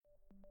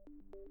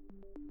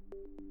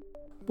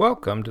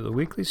Welcome to the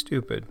Weekly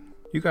Stupid.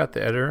 You got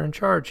the editor in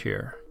charge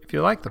here. If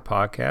you like the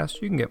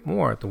podcast, you can get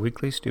more at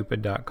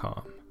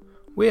theweeklystupid.com.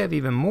 We have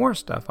even more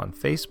stuff on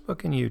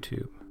Facebook and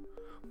YouTube.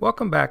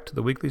 Welcome back to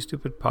the Weekly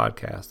Stupid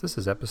podcast. This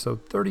is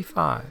episode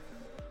 35.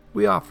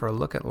 We offer a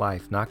look at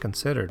life not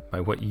considered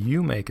by what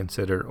you may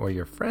consider or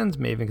your friends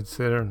may even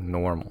consider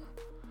normal.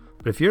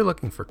 But if you're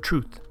looking for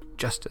truth,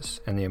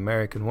 justice, and the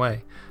American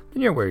way,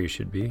 then you're where you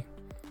should be.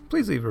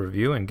 Please leave a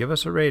review and give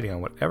us a rating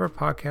on whatever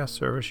podcast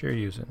service you're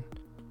using.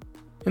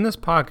 In this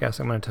podcast,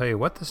 I'm going to tell you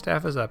what the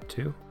staff is up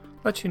to,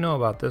 let you know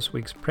about this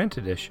week's print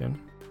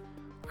edition.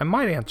 I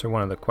might answer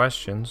one of the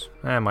questions,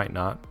 I might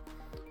not.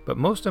 But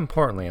most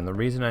importantly, and the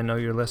reason I know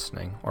you're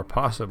listening, or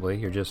possibly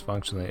you're just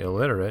functionally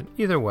illiterate,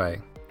 either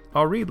way,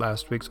 I'll read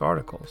last week's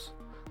articles.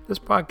 This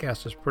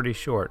podcast is pretty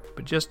short,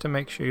 but just to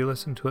make sure you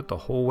listen to it the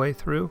whole way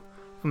through,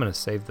 I'm going to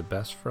save the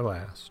best for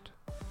last.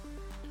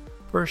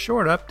 For a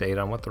short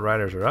update on what the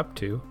writers are up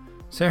to,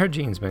 Sarah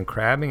Jean's been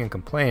crabbing and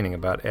complaining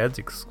about Ed's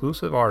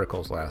exclusive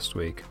articles last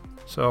week,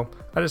 so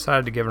I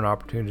decided to give her an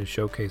opportunity to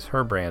showcase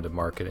her brand of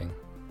marketing.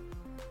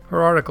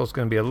 Her article's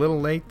going to be a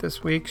little late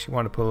this week. She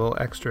wanted to put a little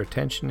extra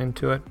attention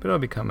into it, but it'll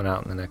be coming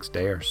out in the next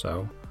day or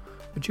so.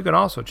 But you can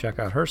also check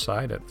out her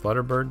site at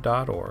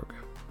flutterbird.org.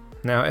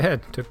 Now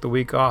Ed took the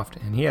week off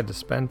and he had to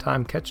spend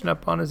time catching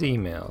up on his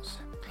emails.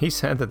 He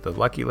said that the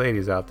lucky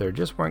ladies out there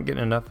just weren't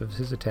getting enough of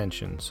his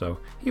attention, so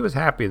he was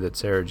happy that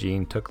Sarah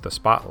Jean took the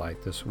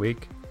spotlight this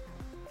week.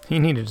 He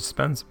needed to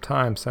spend some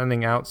time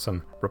sending out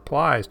some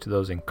replies to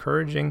those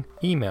encouraging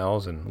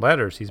emails and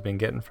letters he's been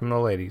getting from the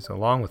ladies,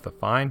 along with the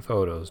fine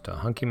photos to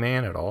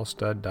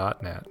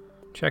hunkyman@allstud.net.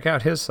 Check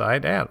out his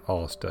site at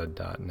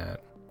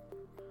allstud.net.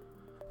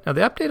 Now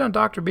the update on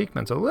Dr.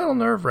 Beekman's a little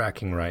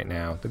nerve-wracking right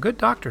now. The good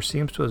doctor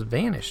seems to have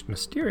vanished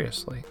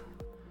mysteriously.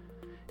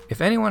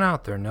 If anyone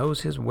out there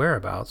knows his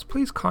whereabouts,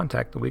 please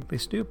contact the Weekly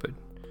Stupid.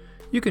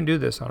 You can do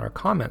this on our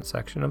comment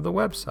section of the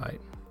website.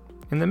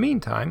 In the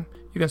meantime,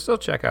 you can still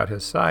check out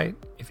his site.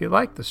 If you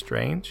like the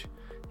strange,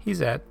 he's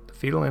at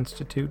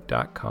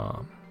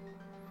thefetalinstitute.com.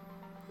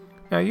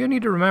 Now you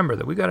need to remember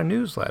that we got a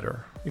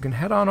newsletter. You can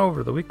head on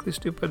over to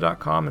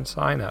theweeklystupid.com and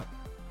sign up.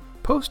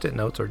 Post-it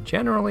notes are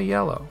generally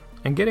yellow,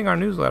 and getting our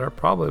newsletter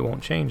probably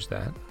won't change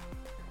that.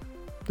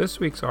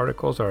 This week's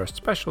articles are a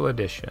special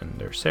edition.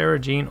 They're Sarah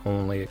Jean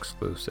only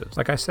exclusives.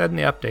 Like I said in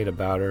the update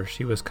about her,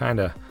 she was kind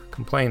of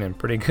complaining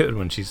pretty good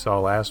when she saw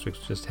last week's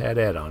just had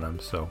Ed on them,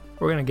 so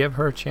we're going to give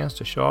her a chance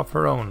to show off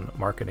her own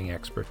marketing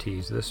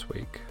expertise this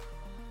week.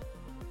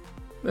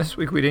 This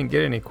week we didn't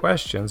get any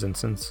questions, and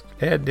since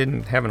Ed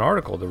didn't have an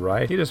article to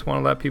write, he just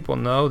wanted to let people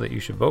know that you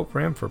should vote for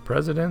him for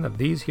president of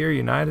these here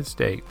United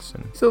States,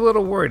 and he's a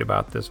little worried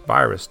about this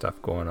virus stuff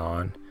going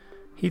on.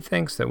 He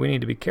thinks that we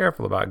need to be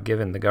careful about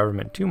giving the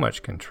government too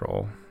much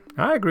control.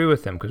 I agree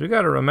with him, because we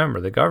got to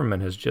remember the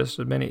government has just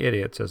as many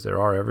idiots as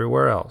there are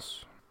everywhere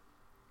else.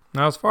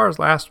 Now, as far as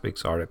last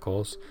week's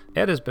articles,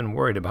 Ed has been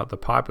worried about the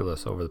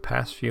populace over the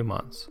past few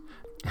months.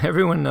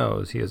 Everyone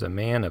knows he is a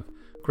man of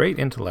great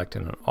intellect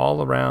and an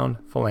all-around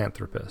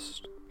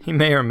philanthropist. He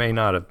may or may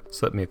not have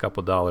slipped me a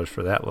couple dollars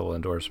for that little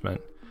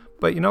endorsement.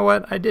 But you know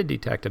what? I did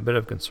detect a bit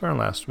of concern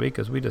last week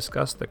as we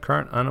discussed the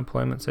current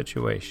unemployment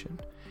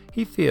situation.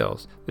 He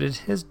feels that it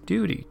is his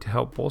duty to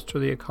help bolster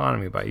the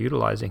economy by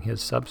utilizing his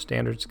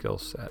substandard skill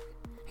set.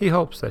 He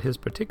hopes that his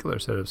particular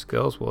set of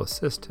skills will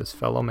assist his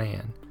fellow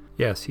man.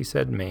 Yes, he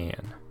said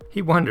man.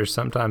 He wonders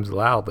sometimes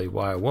loudly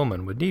why a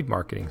woman would need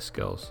marketing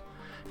skills.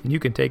 And you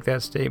can take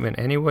that statement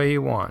any way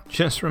you want.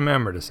 Just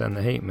remember to send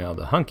the hate mail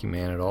to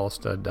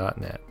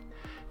hunkyman@allstud.net.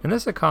 In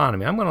this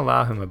economy, I'm going to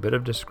allow him a bit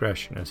of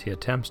discretion as he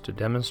attempts to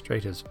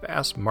demonstrate his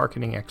vast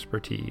marketing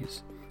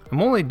expertise.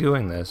 I'm only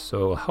doing this so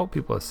it will help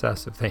people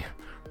assess if they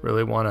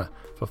really want to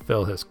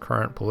fulfill his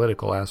current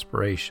political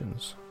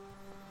aspirations.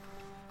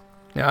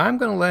 Now, I'm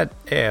going to let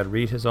Ed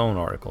read his own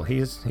article.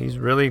 He's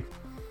really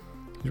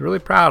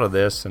proud of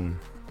this, and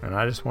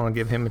I just want to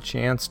give him a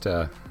chance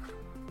to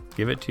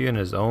give it to you in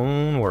his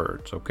own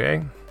words,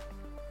 okay?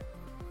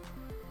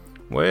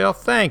 Well,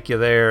 thank you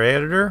there,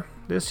 editor.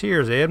 This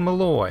here's Ed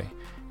Malloy,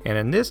 and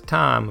in this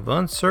time of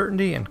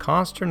uncertainty and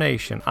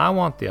consternation, I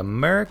want the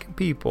American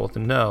people to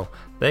know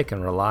they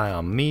can rely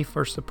on me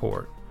for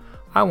support.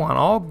 I want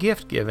all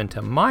gift giving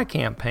to my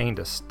campaign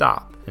to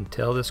stop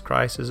until this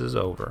crisis is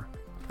over.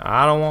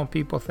 I don't want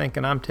people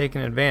thinking I'm taking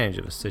advantage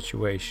of the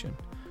situation.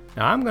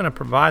 Now, I'm going to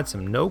provide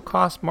some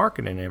no-cost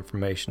marketing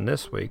information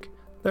this week.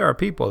 There are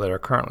people that are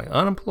currently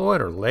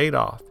unemployed or laid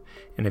off,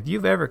 and if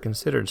you've ever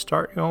considered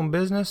starting your own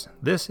business,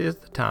 this is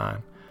the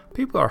time.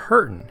 People are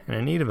hurting and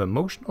in need of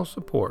emotional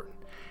support.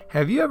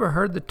 Have you ever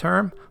heard the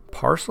term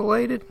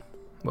parcelated?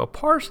 Well,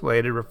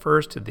 parcelated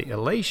refers to the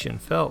elation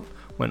felt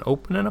when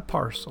opening a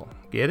parcel.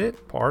 Get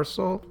it?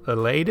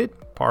 Parcelated?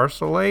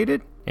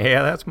 Parcelated?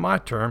 Yeah, that's my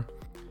term.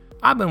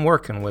 I've been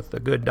working with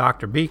the good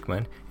Dr.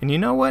 Beekman, and you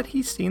know what?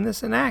 He's seen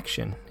this in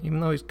action, even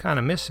though he's kind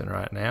of missing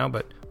right now,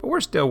 but we're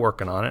still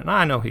working on it, and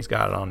I know he's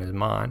got it on his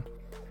mind.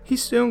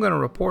 He's soon going to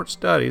report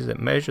studies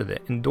that measure the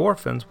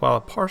endorphins while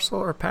a parcel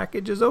or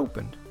package is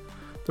opened.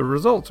 The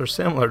results are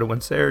similar to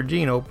when Sarah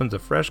Jean opens a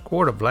fresh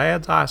quart of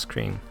Vlad's ice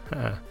cream.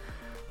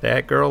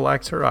 That girl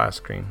likes her ice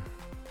cream.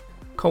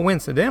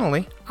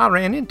 Coincidentally, I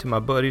ran into my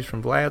buddies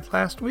from Vlad's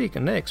last week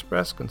and they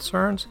expressed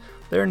concerns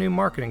their new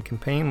marketing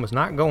campaign was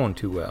not going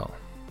too well.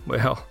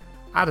 Well,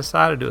 I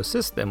decided to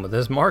assist them with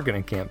this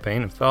marketing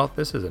campaign and felt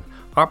this is an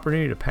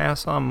opportunity to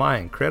pass on my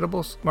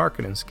incredible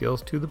marketing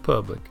skills to the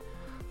public.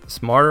 The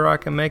smarter I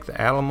can make the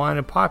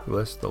addle-minded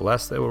populace, the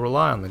less they will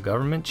rely on the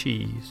government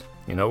cheese.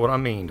 You know what I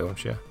mean,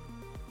 don't you?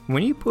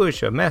 When you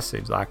push a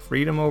message like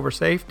freedom over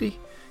safety,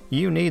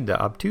 you need the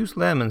obtuse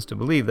lemons to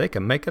believe they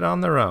can make it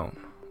on their own.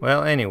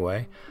 Well,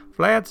 anyway,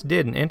 Vlad's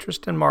did an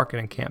interesting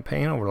marketing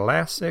campaign over the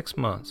last 6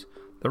 months.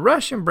 The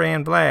Russian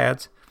brand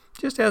Vlad's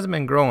just hasn't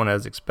been growing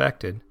as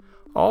expected.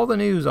 All the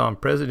news on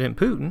President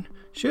Putin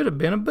should have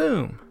been a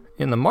boom.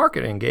 In the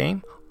marketing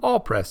game, all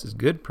press is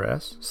good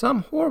press.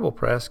 Some horrible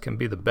press can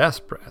be the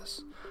best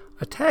press.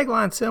 A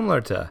tagline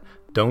similar to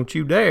 "Don't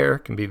you dare"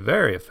 can be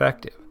very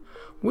effective.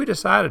 We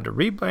decided to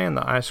rebrand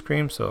the ice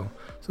cream so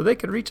they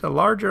could reach a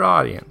larger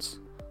audience.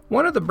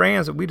 One of the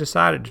brands that we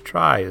decided to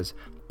try is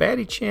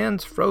Batty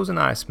Chen's Frozen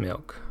Ice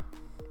Milk.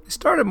 They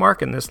started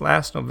marketing this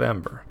last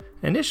November.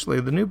 Initially,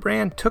 the new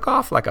brand took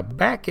off like a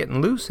bat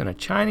getting loose in a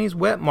Chinese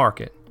wet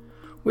market.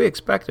 We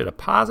expected a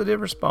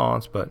positive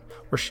response, but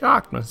were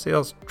shocked when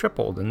sales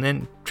tripled and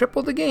then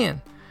tripled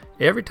again.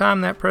 Every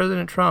time that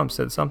President Trump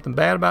said something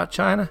bad about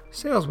China,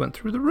 sales went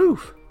through the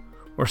roof.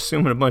 We're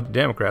assuming a bunch of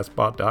Democrats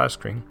bought the ice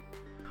cream.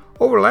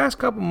 Over the last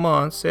couple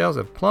months, sales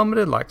have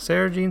plummeted like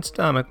Sarah Jean's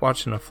stomach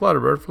watching a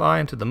flutterbird fly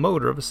into the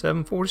motor of a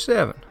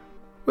 747.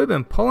 We've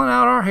been pulling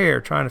out our hair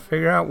trying to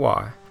figure out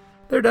why.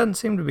 There doesn't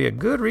seem to be a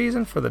good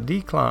reason for the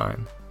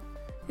decline.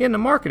 In the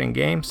marketing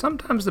game,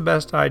 sometimes the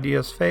best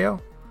ideas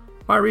fail.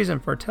 My reason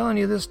for telling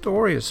you this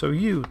story is so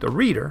you, the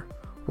reader,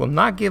 will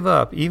not give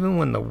up even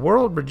when the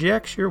world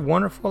rejects your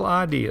wonderful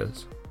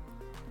ideas.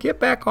 Get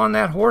back on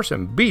that horse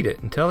and beat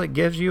it until it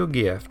gives you a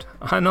gift.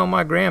 I know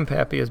my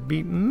grandpappy has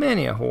beat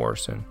many a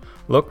horse, and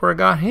look where it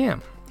got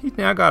him. He's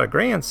now got a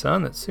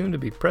grandson that's soon to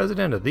be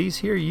president of these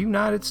here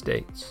United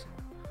States.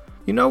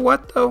 You know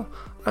what, though?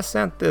 I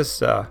sent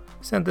this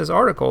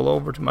article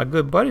over to my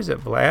good buddies at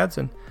Vlad's,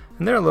 and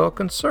they're a little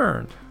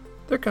concerned.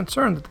 They're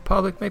concerned that the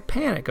public may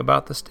panic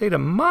about the state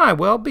of my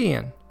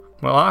well-being.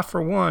 Well, I,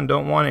 for one,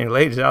 don't want any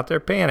ladies out there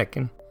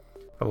panicking.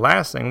 The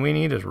last thing we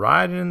need is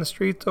riding in the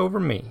streets over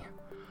me.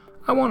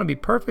 I want to be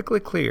perfectly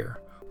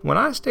clear. When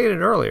I stated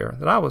earlier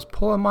that I was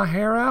pulling my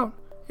hair out,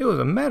 it was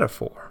a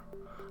metaphor.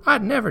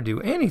 I'd never do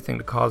anything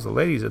to cause the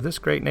ladies of this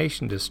great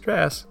nation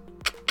distress.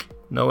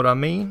 Know what I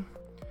mean?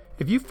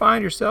 If you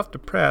find yourself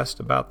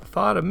depressed about the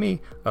thought of me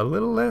a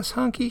little less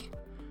hunky,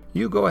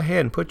 you go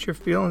ahead and put your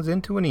feelings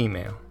into an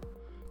email.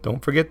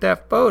 Don't forget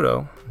that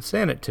photo and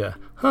send it to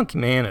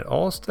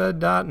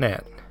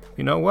hunkyman@allstud.net.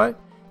 You know what?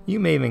 You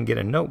may even get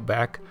a note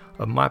back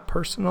of my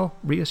personal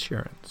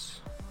reassurance.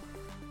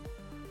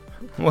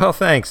 Well,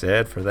 thanks,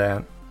 Ed, for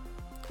that.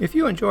 If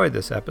you enjoyed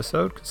this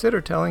episode,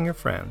 consider telling your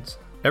friends.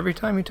 Every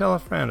time you tell a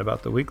friend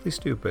about the Weekly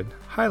Stupid,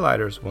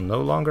 highlighters will no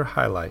longer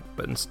highlight,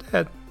 but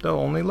instead they'll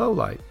only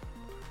lowlight.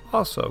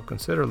 Also,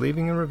 consider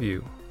leaving a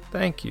review.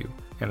 Thank you,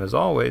 and as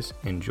always,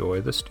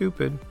 enjoy the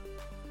stupid.